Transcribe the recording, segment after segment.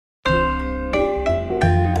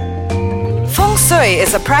Shui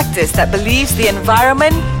is a practice that believes the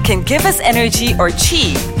environment can give us energy or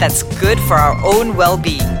qi that's good for our own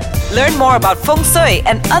well-being. Learn more about Feng Shui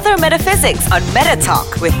and other metaphysics on Meta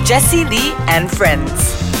Talk with Jessie Lee and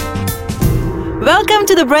friends. Welcome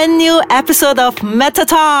to the brand new episode of Meta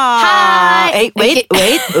Talk. Hi. Hey, wait.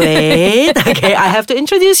 Okay, I have to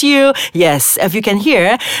introduce you. Yes, if you can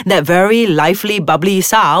hear, that very lively, bubbly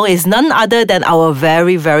sound is none other than our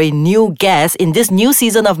very, very new guest in this new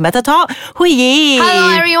season of Meta Talk, Hui Yi.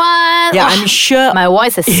 Hello, everyone. Yeah, I'm sure my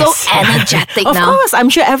voice is so energetic of now. Of course, I'm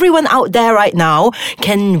sure everyone out there right now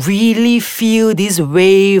can really feel this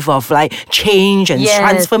wave of like change and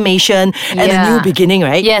transformation and a new beginning,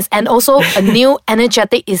 right? Yes, and also a new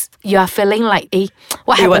energetic is you are feeling like,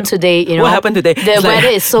 what happened today? You know, what happened today? The weather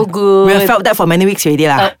is so good. We have felt that for many weeks already,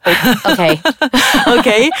 lah. Okay.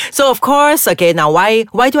 Okay. So of course, now why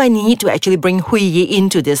do I need to actually bring Hui Yi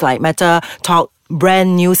into this like Meta Talk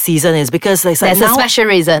brand new season is because there's a special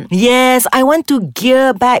reason. Yes, I want to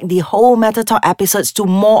gear back the whole Meta Talk episodes to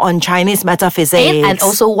more on Chinese metaphysics. And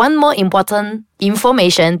also one more important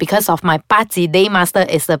information, because of my party day master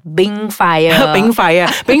is the Bing Fire. Bing Fire.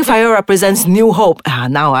 Bing Fire represents new hope.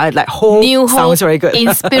 Now like hope new sounds hope, very good.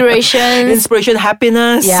 Inspiration,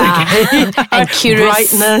 happiness, and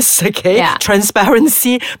curious. brightness,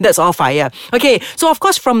 transparency. That's all fire. Okay, so of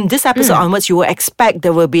course from this episode onwards, you will expect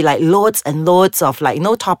there will be like loads and loads of like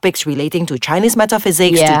topics relating to Chinese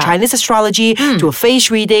metaphysics, to Chinese astrology, to face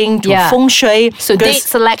reading, to feng shui, so date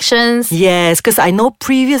selections. Yes, because I know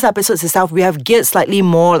previous episodes itself we have geared slightly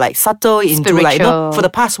more like subtle into spiritual. Like for the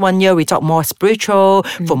past 1 year we talk more spiritual,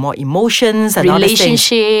 for more emotions and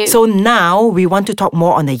relationship. So now we want to talk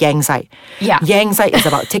more on the yang side. Yeah, yang side is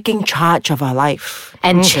about taking charge of our life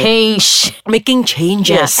and change, making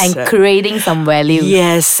changes, and creating some value.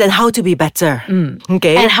 Yes, and how to be better.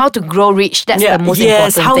 Okay, and how to grow rich. That's the most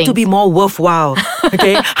important thing. Yes, how to be more worthwhile.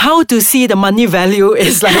 Okay, how to see the money value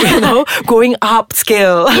is like going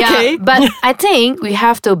upscale. Okay, but I think we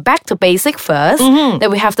have to back to basic first.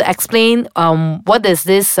 That we have to explain what is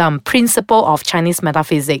this principle of Chinese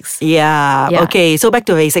metaphysics. Yeah. Okay, so back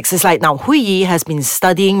to basics. It's like now Hui Yi has been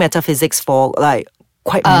studying metaphysics for like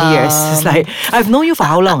quite many years. It's like I've known you for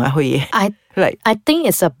how long, Hui Yi? I think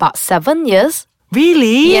it's about 7 years.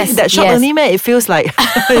 Really? Yes. That short only, man? It feels like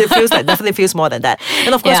definitely feels more than that.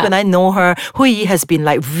 And of course, when I know her, Hui Yi has been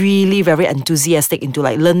like really very enthusiastic into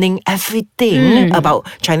like learning everything about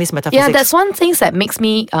Chinese metaphysics. Yeah, that's one thing that makes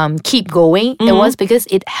me keep going. It was because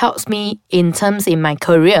it helps me in my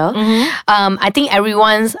career. I think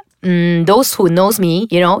everyone's those who knows me,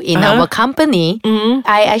 in our company,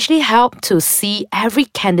 I actually help to see every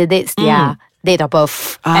candidate's date of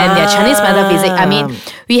birth and their Chinese metaphysics. I mean,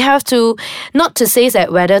 we have to, not to say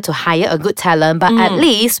that whether to hire a good talent, but at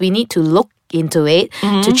least we need to look into it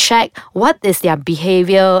to check what is their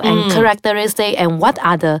behavior and characteristic and what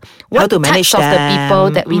types of the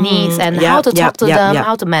people that we need and how to talk to them,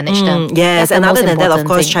 how to manage them. Yes, and other than that, of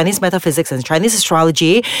course, Chinese metaphysics and Chinese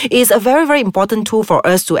astrology is a very, very important tool for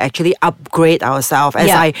us to actually upgrade ourselves. As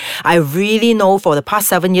I really know for the past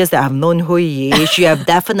 7 years that I've known Hui Yi, she have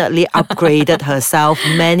definitely upgraded herself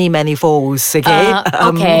many, many folds.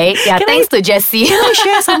 Okay. Thanks to Jessie. Can I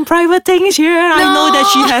share some private things here? No. I know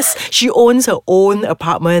that she owns her own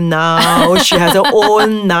apartment now. She has her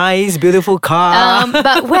own nice, beautiful car.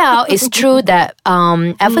 But it's true that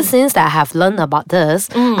ever since that I have learned about this,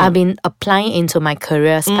 I've been applying into my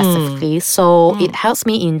career specifically. So it helps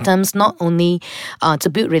me in terms not only to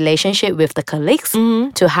build relationship with the colleagues,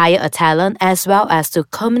 to hire a talent, as well as to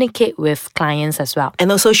communicate with clients as well.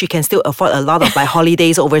 And also she can still afford a lot of like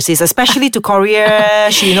holidays overseas, especially to Korea.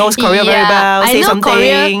 She knows Korea very well. Say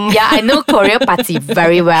something. I know Korea party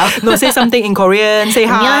very well. No, say something in Korean. Say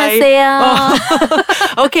hi.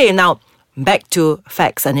 안녕하세요. Okay, now back to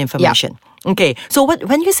facts and information. Okay, so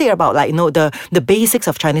when you say about like the basics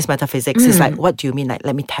of Chinese metaphysics, is like, what do you mean? Like,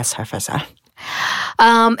 let me test her first.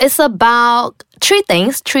 It's about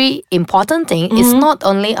three important things. It's not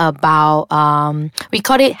only about we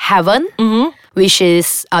call it heaven. Which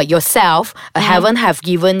is yourself. Heaven have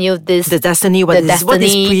given you this the destiny. What is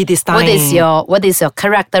predestined? What is your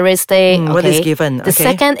characteristic? What is given? The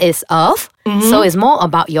second is earth. So it's more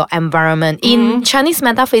about your environment. In Chinese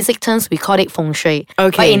metaphysics terms, we call it feng shui.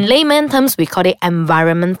 Okay. But in layman terms, we call it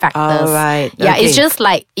environment factors. Right. Yeah, it's just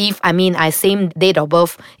like I same date of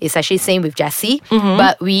birth is actually same with Jessie,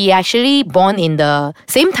 but we actually born in the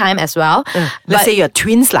same time as well. Let's say you're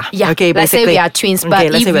twins lah. Yeah. Okay. Let's say we are twins,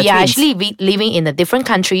 but if we are twins. actually living in a different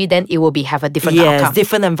country, then it will have a different outcome.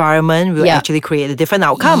 Different environment will actually create a different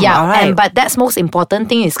outcome. Yeah. All right. But that's most important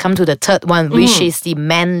thing is come to the third one, which is the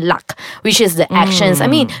man luck. which is the actions. I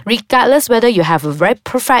mean, regardless whether you have a very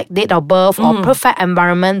perfect date of birth or perfect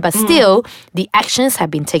environment, but still the actions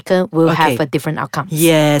have been taken will have a different outcome.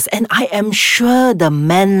 Yes, and I am sure the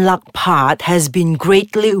man luck part has been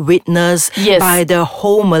greatly witnessed by the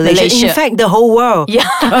whole Malaysia. In fact, the whole world. Yeah.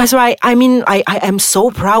 That's right. I mean, I am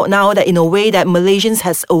so proud now that in a way that Malaysians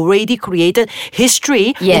has already created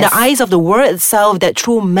history in the eyes of the world itself, that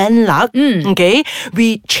through man luck,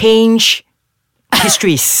 we change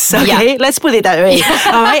histories. Okay, let's put it that way.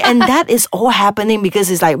 All right, and that is all happening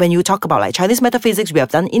because it's like when you talk about like Chinese metaphysics, we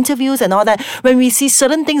have done interviews and all that. When we see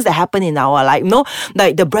certain things that happen in our life,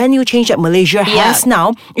 like the brand new change that Malaysia has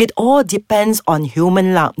now, it all depends on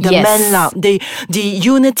human luck, the man luck, the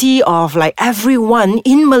unity of like everyone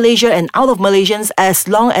in Malaysia and out of Malaysians. As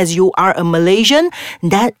long as you are a Malaysian,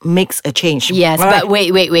 that makes a change. Yes, but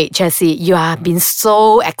wait, Jessie, you have been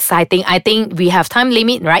so exciting. I think we have time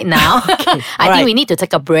limit right now. I think we need to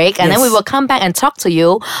take a break and then we will come back and talk to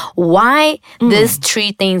you why these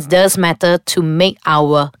three things does matter to make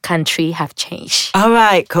our country have changed. All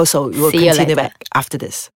right, so we'll continue back after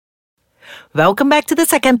this. Welcome back to the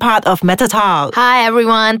second part of Meta Talk. Hi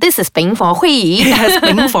everyone, this is 丙火會議. Yes,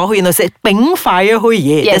 丙火會議. No, say 丙 fire 會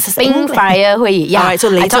議. Yes, 丙 fire 會議. Yeah, all right, so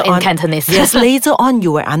later I talk in Cantonese. Yes, later on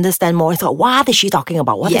you will understand more. So what is she talking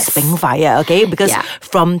about? What is 丙 fire? Okay, because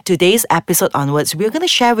from today's episode onwards, we're going to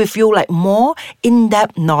share with you like more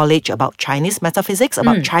in-depth knowledge about Chinese metaphysics,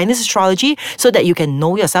 about Chinese astrology, so that you can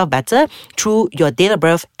know yourself better through your date of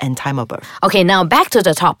birth and time of birth. Okay, now back to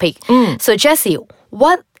the topic. So Jessie,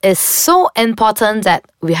 what is so important that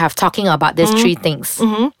we have talking about these three things?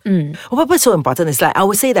 What's so important is like, I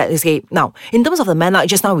would say that, okay, now, in terms of the man luck,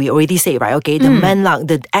 just now we already say, right, okay, the man luck,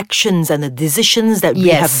 the actions and the decisions that we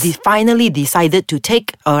have finally decided to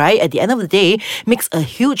take, all right, at the end of the day, makes a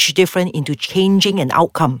huge difference into changing an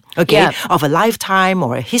outcome, okay, of a lifetime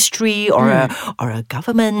or a history or a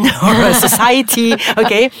government or a society,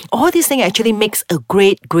 okay. All these things actually makes a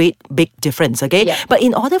great big difference, okay. But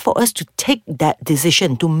in order for us to take that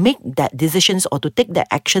decision, to make that decisions or to take that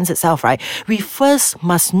actions itself, right, we first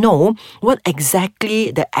must know what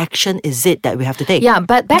exactly the action is it that we have to take. Yeah,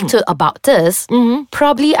 but back to about this,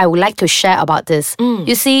 probably I would like to share about this.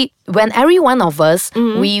 You see, when every one of us,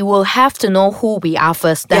 we will have to know who we are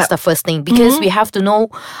first. That's the first thing, because we have to know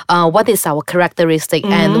what is our characteristic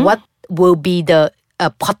and what will be the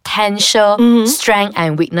potential strength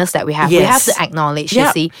and weakness that we have. We have to acknowledge, you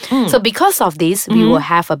see. So because of this, we will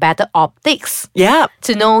have a better optics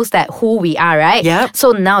to know that who we are, right?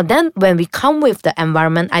 So now then when we come with the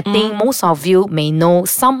environment, I think most of you may know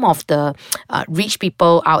some of the rich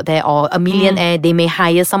people out there or a millionaire, they may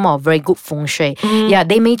hire some of very good feng shui. Yeah,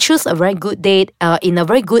 they may choose a very good date in a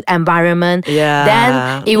very good environment.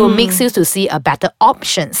 Then it will make you to see a better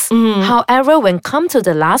options. However, when come to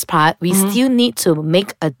the last part, we still need to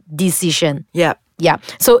make a decision. Yeah.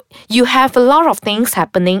 So you have a lot of things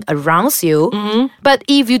happening around you, but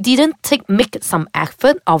if you didn't make some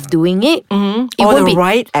effort of doing it, it or won't the be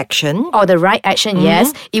right action. Or the right action,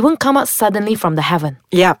 yes, it won't come out suddenly from the heaven.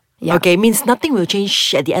 Okay, means nothing will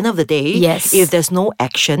change at the end of the day if there's no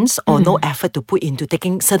actions or no effort to put into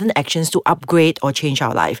taking certain actions to upgrade or change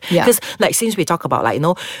our life. Because like since we talk about like,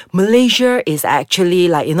 Malaysia is actually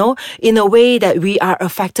like, in a way that we are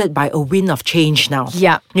affected by a wind of change now.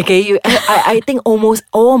 Okay, I think almost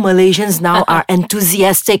all Malaysians now are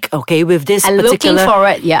enthusiastic, okay, with this and particular...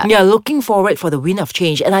 looking forward, for the wind of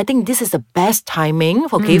change. And I think this is the best timing,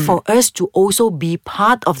 okay, for us to also be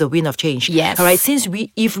part of the wind of change. All right, since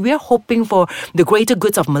if we are hoping for the greater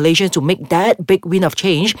goods of Malaysia to make that big wind of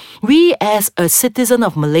change, we as a citizen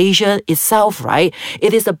of Malaysia itself, right,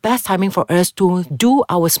 it is the best timing for us to do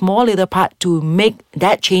our small little part to make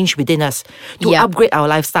that change within us, to upgrade our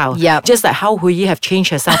lifestyle. Just like how Hui Yi have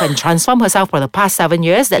changed herself and transformed herself for the past 7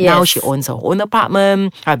 years, that now she owns her own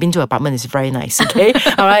apartment. I've been to her apartment, it's very nice, okay?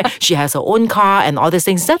 All right, she has her own car and all these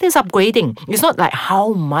things. That is upgrading. It's not like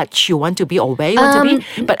how much you want to be or where you want to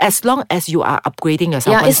be, but as long as you are upgrading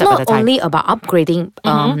yourself one step at a time. It's not only about upgrading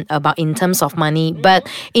about in terms of money, but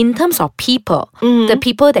in terms of people, the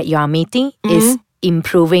people that you are meeting is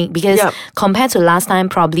improving, because compared to last time,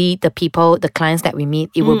 probably the clients that we meet,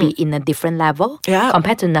 it will be in a different level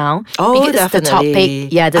compared to now. Because definitely.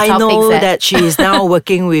 The topic, I know that she is now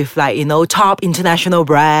working with like, top international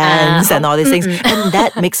brands and all these things, and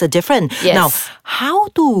that makes a difference. Now, how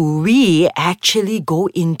do we actually go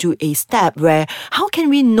into a step where, how can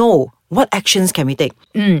we know what actions can we take?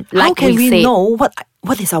 How can we know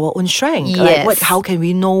what is our own strength? Like how can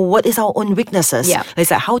we know what is our own weaknesses?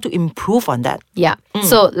 It's like how to improve on that.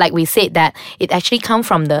 So like we said that it actually comes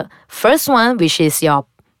from the first one, which is your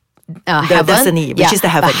heaven. destiny, which is the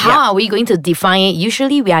heaven. But how are we going to define it?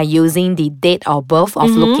 Usually we are using the date of birth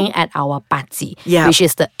of looking at our party, which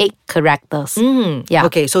is the 8 characters. Yeah.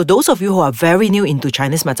 Okay, so those of you who are very new into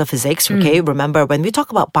Chinese metaphysics, okay, remember when we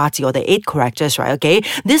talk about party or the 8 characters, right, okay,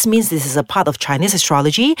 this means this is a part of Chinese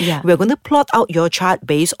astrology. Yeah. We're going to plot out your chart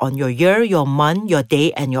based on your year, your month, your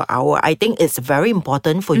day, and your hour. I think it's very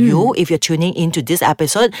important for you, if you're tuning into this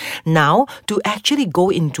episode now, to actually go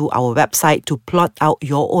into our website to plot out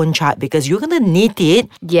your own chart, because you're going to need it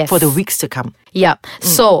for the weeks to come. Yeah.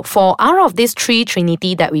 So for out of this 3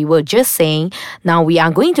 Trinity that we were just saying, now we are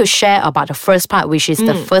going to share about the first part, which is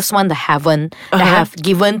the first one, the heaven that have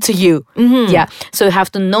given to you. Yeah. So you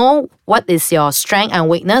have to know what is your strength and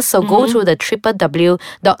weakness. So go to the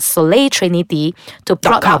www.soleiltrinity to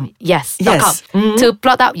plot out. To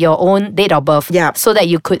plot out your own date of birth. Yeah. So that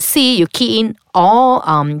you could see, you key in all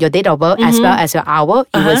your date of birth as well as your hour.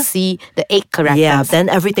 You will see the 8 characters. Yeah, then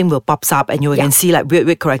everything will pops up and you can see like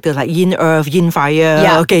weird characters like yin earth, yin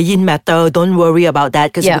fire, okay, yin metal. Don't worry about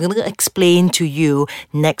that, because we're going to explain to you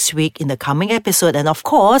next week in the coming episode. And of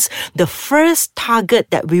course, the first target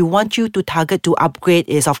that we want you to target to upgrade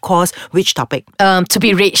is, of course, which topic? To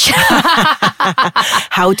be rich.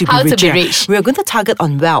 How to be rich. We're going to target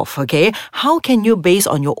on wealth, okay? How can you, based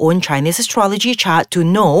on your own Chinese astrology chart, to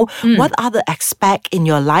know what are the aspects in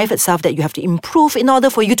your life itself that you have to improve in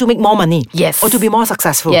order for you to make more money? Yes. Or to be more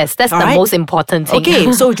successful? Yes, that's the most important thing.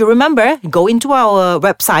 Okay, so you remember, go into our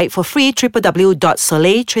website for free,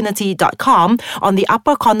 www.soleiltrinity.com. On the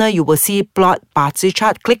upper corner, you will see plot party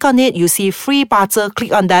chart. Click on it. You see free party.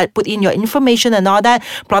 Click on that. Put in your information and all that.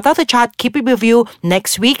 Plot out the chart. Keep it with you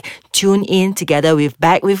next week. Tune in together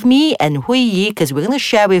back with me and Hui Yi, because we're going to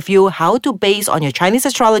share with you how to base on your Chinese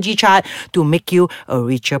astrology chart to make you a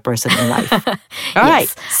richer person in life. All right.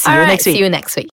 See you next week. See you next week.